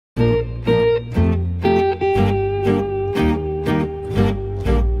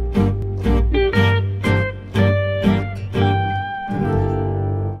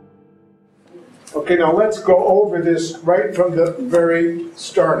Okay, now let's go over this right from the very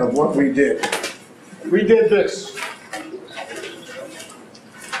start of what we did. We did this.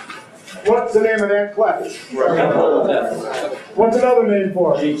 What's the name of that clef? What's another name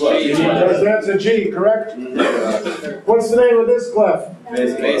for it? Because that's a G, correct? What's the name of this clef?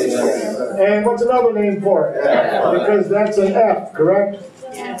 And what's another name for it? Because that's an F, correct?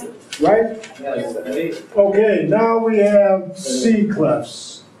 Right? Okay, now we have C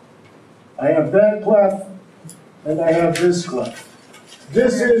clefs. I have that clef, and I have this clef.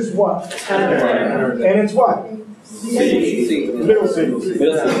 This is what? And it's what? C. Middle C.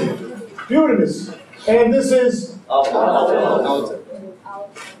 Beautiful. And this is? Alto.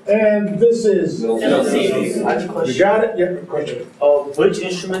 And this is? Middle C. You got it? Yeah, question. Which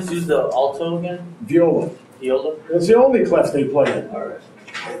instruments use the alto again? Viola. Viola? That's the only clef they play in. Alright.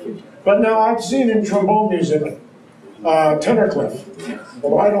 But now I've seen in trombone music, tenor clef.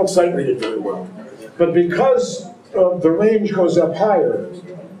 Although I don't sight read it very well. But because the range goes up higher,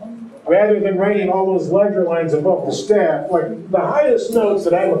 rather than writing all those larger lines above the staff, like the highest notes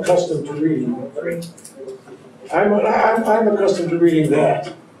that I'm accustomed to reading, I'm accustomed to reading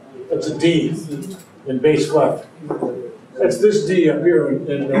that. That's a D in bass clef. That's this D up here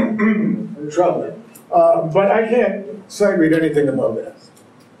in treble. But I can't sight read anything above that.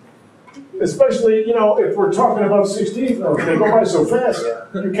 Especially, you know, if we're talking about 16th notes, they go by so fast,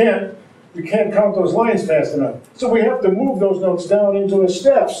 you can't count those lines fast enough. So we have to move those notes down into a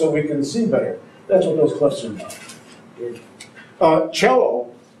step so we can see better. That's what those clefs are about.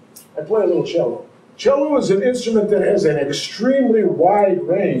 Cello, I play a little cello. Cello is an instrument that has an extremely wide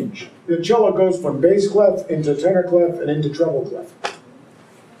range. The cello goes from bass clef into tenor clef and into treble clef.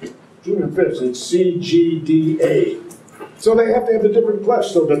 2 and 5ths, it's C, G, D, A. So they have to have the different clefs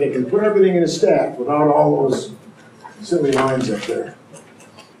so that they can put everything in a staff without all those silly lines up there.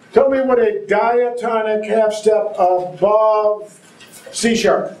 Tell me what a diatonic half step above C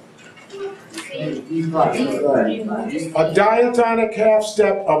sharp. A diatonic half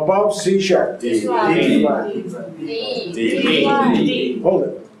step above C sharp. D. Hold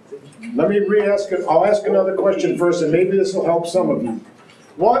it. Let me re-ask it. I'll ask another question first, and maybe this will help some of you.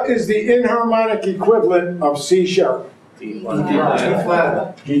 What is the inharmonic equivalent of C sharp? D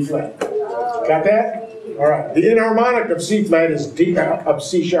flat. D flat. Got that? All right. The inharmonic of C flat is D of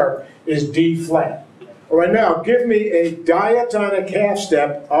C sharp is D flat. All right. Now give me a diatonic half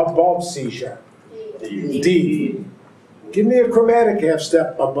step above C sharp. D. Give me a chromatic half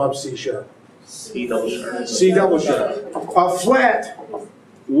step above C sharp. C double sharp. C double sharp. A flat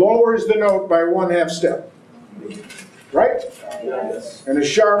lowers the note by 1/2 step. Right? Yes. And a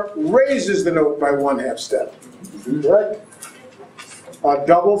sharp raises the note by 1/2 step. Right? A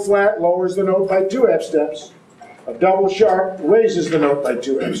double flat lowers the note by 2/2 steps. A double sharp raises the note by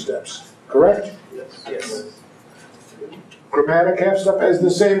 2/2 steps. Correct? Yes. Chromatic half step has the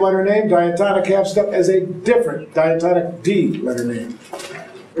same letter name. Diatonic half step has a different diatonic D letter name.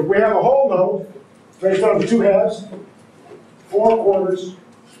 If we have a whole note, based on the 2 halves, 4 quarters,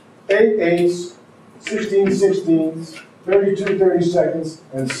 8 eighths, 16 sixteenths, 32 32nds,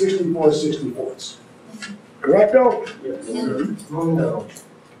 and 64 64ths. Correcto? Yes.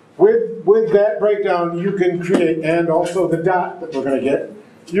 With that breakdown, you can create, and also the dot that we're going to get,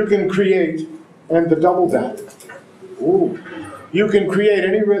 you can create, and the double dot. Ooh. You can create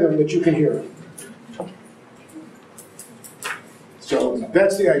any rhythm that you can hear. So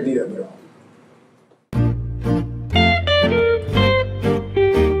that's the idea of it all.